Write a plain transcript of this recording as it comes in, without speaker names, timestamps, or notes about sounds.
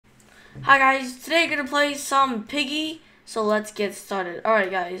Hi guys, today we're gonna play some Piggy, so let's get started. Alright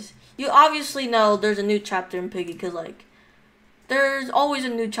guys, you obviously know there's a new chapter in Piggy, because like, there's always a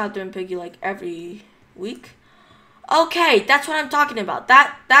new chapter in Piggy, like, every week. Okay, that's what I'm talking about.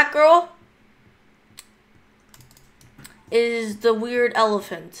 That girl is the weird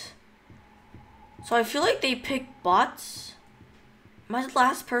elephant. So I feel like they picked bots. Am I the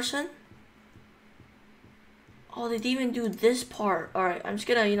last person? Oh, they didn't even do this part. Alright, I'm just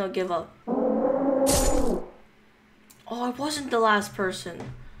gonna, give up. Oh, I wasn't the last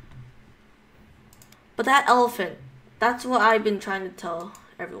person. But that elephant, that's what I've been trying to tell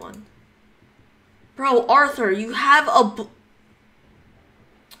everyone. Bro, Arthur, you have a...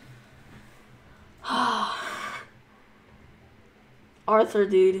 Arthur,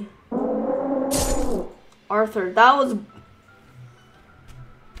 dude. Arthur, that was...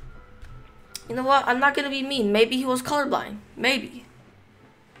 You know what? I'm not gonna be mean. Maybe he was colorblind. Maybe.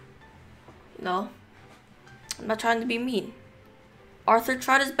 No. I'm not trying to be mean. Arthur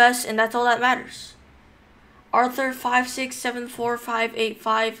tried his best, and that's all that matters. Arthur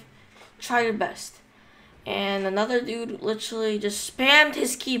 5674585 tried your best. And another dude literally just spammed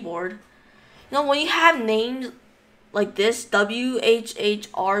his keyboard. You know, when you have names like this,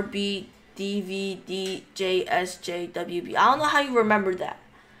 WHHRBDVDJSJWB, I don't know how you remember that.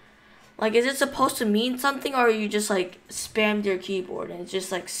 Like, is it supposed to mean something, or you just like spammed your keyboard and it's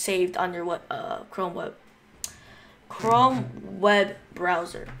just like saved on your Chrome web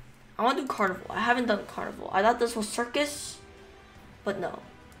browser? I want to do Carnival. I haven't done Carnival. I thought this was Circus, but no.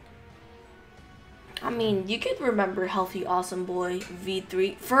 I mean, you could remember Healthy Awesome Boy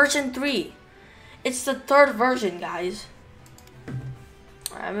V3 version 3. It's the third version, guys.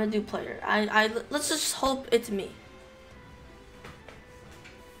 Alright, I'm gonna do player. Let's just hope it's me.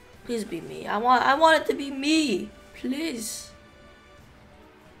 Please be me. I want it to be me. Please.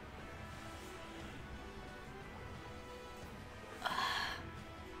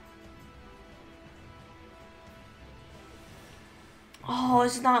 Oh,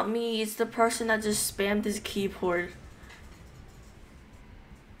 it's not me. It's the person that just spammed his keyboard.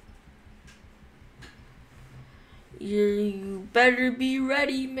 You better be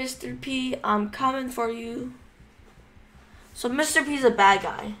ready, Mr. P. I'm coming for you. So Mr. P's a bad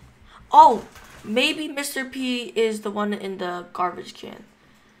guy. Oh, maybe Mr. P is the one in the garbage can.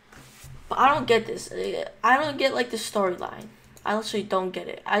 But I don't get this. I don't get like the storyline. I literally don't get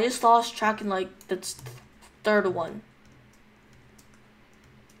it. I just lost track in like the third one.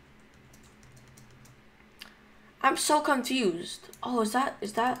 I'm so confused. Oh, is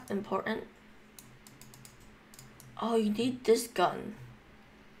that important? Oh, you need this gun.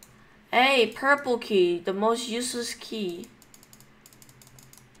 Hey, purple key, the most useless key.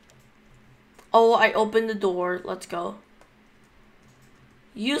 Oh, I opened the door. Let's go.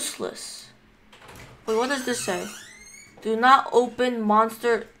 Useless. Wait, what does this say? Do not open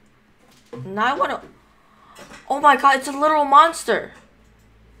monster. Now I wanna... Oh my god, it's a literal monster.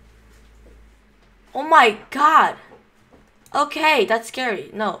 Oh my god. Okay, that's scary.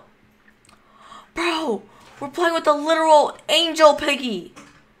 No. Bro, we're playing with the literal angel piggy.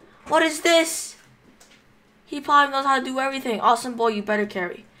 What is this? He probably knows how to do everything. Awesome boy, you better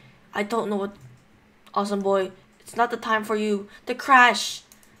carry. I don't know what... Awesome boy, it's not the time for you to crash.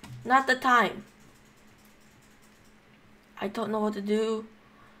 Not the time. I don't know what to do.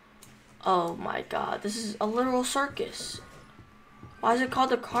 Oh my god, this is a literal circus. Why is it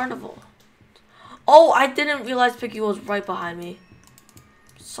called a carnival? Oh, I didn't realize Piggy was right behind me.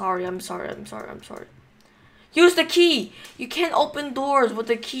 Sorry, I'm sorry. Use the key. You can't open doors with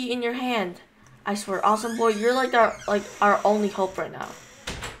the key in your hand. I swear, awesome boy, you're like our only hope right now.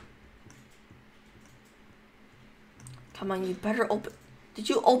 Come on, you better open. Did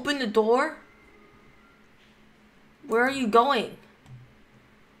you open the door? Where are you going?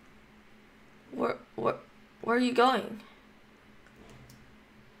 Where are you going?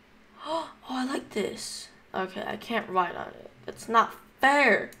 Oh, I like this. Okay, I can't ride on it. It's not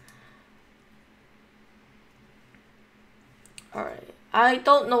fair. Alright, I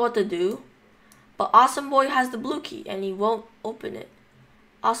don't know what to do, but Awesome Boy has the blue key and he won't open it.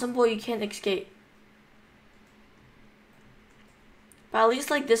 Awesome Boy, you can't escape. But at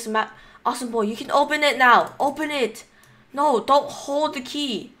least like this map, Awesome Boy, you can open it now. Open it. No, don't hold the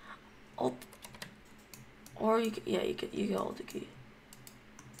key. Or you can, yeah, you can hold the key.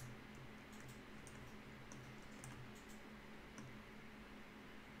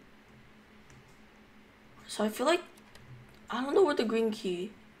 So I feel like, I don't know where the green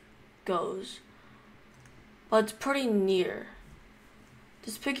key goes, but it's pretty near.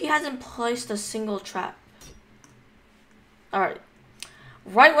 This piggy hasn't placed a single trap. Alright.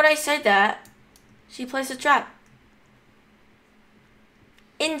 Right when I said that, she placed a trap.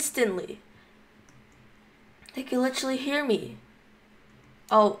 Instantly. They could literally hear me.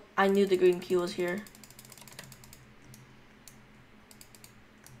 Oh, I knew the green key was here.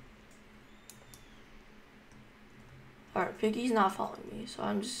 Alright, Piggy's not following me, so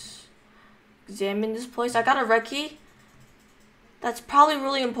I'm just examining this place. I got a red key. That's probably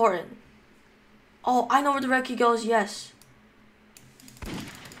really important. Oh, I know where the red key goes, yes.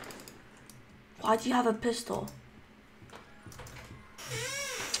 Why do you have a pistol?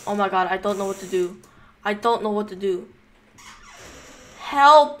 Oh my god, I don't know what to do. I don't know what to do.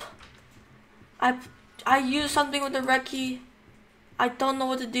 Help! I used something with the red key. I don't know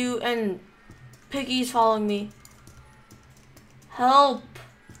what to do, and Piggy's following me. Help!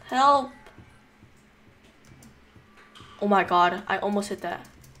 Help! Oh my god, I almost hit that.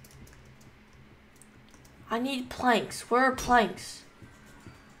 I need planks. Where are planks?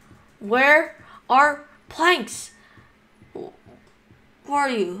 Where are planks? Where are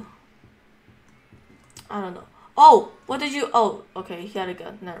you? I don't know. Oh, what did you? Oh, okay, he had a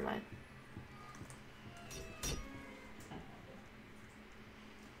gun. Never mind.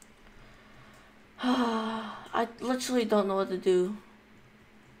 I literally don't know what to do.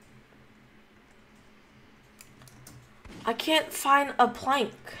 I can't find a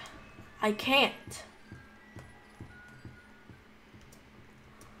plank. I can't.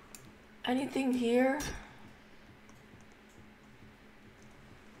 Anything here?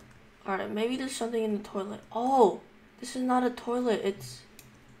 Alright, maybe there's something in the toilet. Oh, this is not a toilet. It's...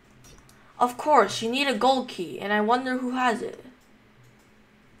 Of course, you need a gold key, and I wonder who has it.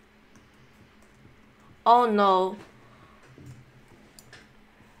 Oh no.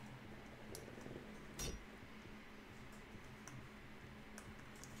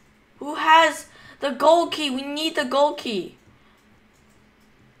 Who has the gold key? We need the gold key.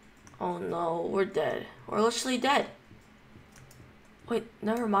 Oh no, we're dead. We're literally dead. Wait,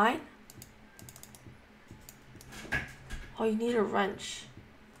 never mind. Oh, you need a wrench.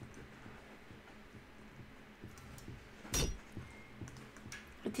 I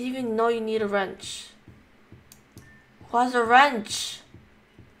didn't even know you need a wrench. Who has a wrench?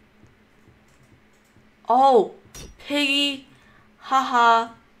 Oh, Piggy.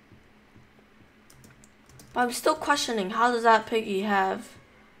 Haha. But I'm still questioning, how does that Piggy have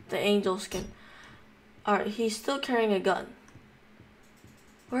the angel skin? Alright, he's still carrying a gun.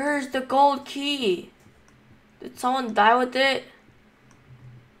 Where's the gold key? Did someone die with it?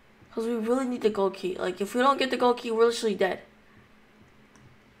 Because we really need the gold key. Like, if we don't get the gold key, we're literally dead.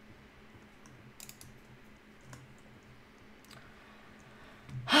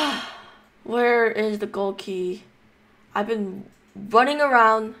 Where is the gold key? I've been running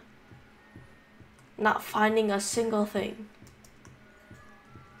around, not finding a single thing.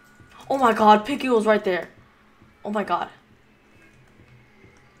 Oh my god, Piggy was right there. Oh my god.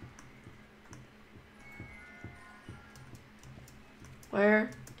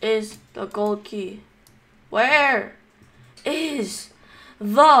 Where is the gold key? Where is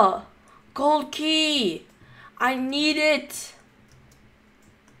the gold key? I need it.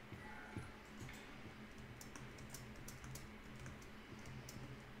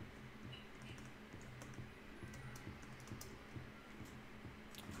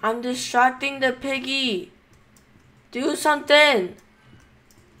 I'm distracting the Piggy. Do something.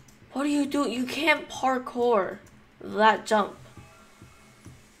 What do? You can't parkour that jump.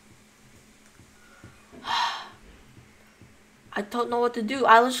 I don't know what to do.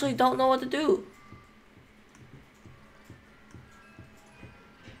 I literally don't know what to do.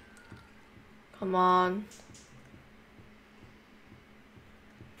 Come on.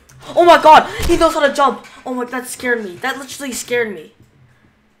 Oh my god, he knows how to jump. Oh my, that scared me. That literally scared me.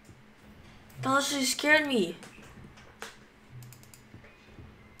 That literally scared me.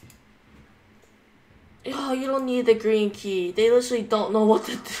 Oh, you don't need the green key. They literally don't know what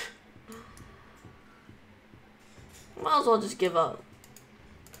to do. Might as well just give up.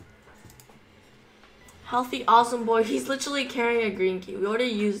 Healthy, awesome boy. He's literally carrying a green key. We already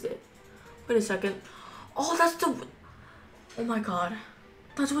used it. Wait a second. Oh, that's the... Oh my god.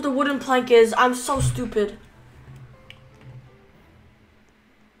 That's what the wooden plank is. I'm so stupid.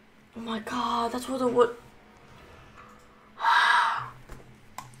 Oh my god, that's where the wood...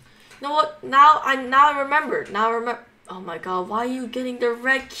 You know what? Now I remember. Oh my god, why are you getting the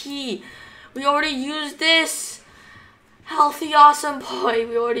red key? We already used this. Healthy, awesome boy.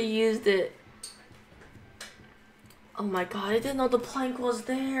 We already used it. Oh my god, I didn't know the plank was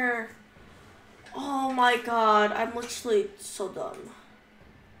there. Oh my god, I'm literally so dumb.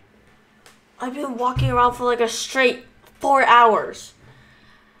 I've been walking around for like a straight 4 hours.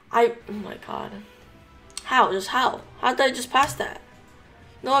 Oh my god. How? Just how? How did I just pass that?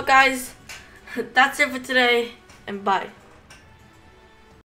 You know what, guys? That's it for today, and bye.